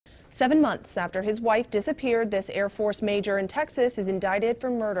7 months after his wife disappeared, this Air Force major in Texas is indicted for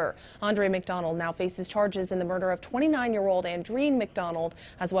murder. Andre McDonald now faces charges in the murder of 29-year-old Andreen McDonald,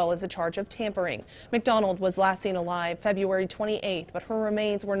 as well as a charge of tampering. McDonald was last seen alive February 28th, but her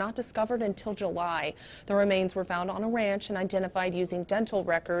remains were not discovered until July. The remains were found on a ranch and identified using dental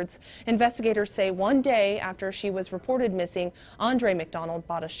records. Investigators say one day after she was reported missing, Andre McDonald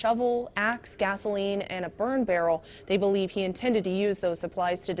bought a shovel, axe, gasoline, and a burn barrel. They believe he intended to use those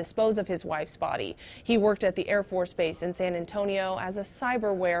supplies to dispose of his wife's body. He worked at the Air Force Base in San Antonio as a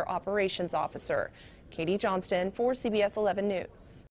cyberware operations officer. Katie Johnston for CBS 11 News.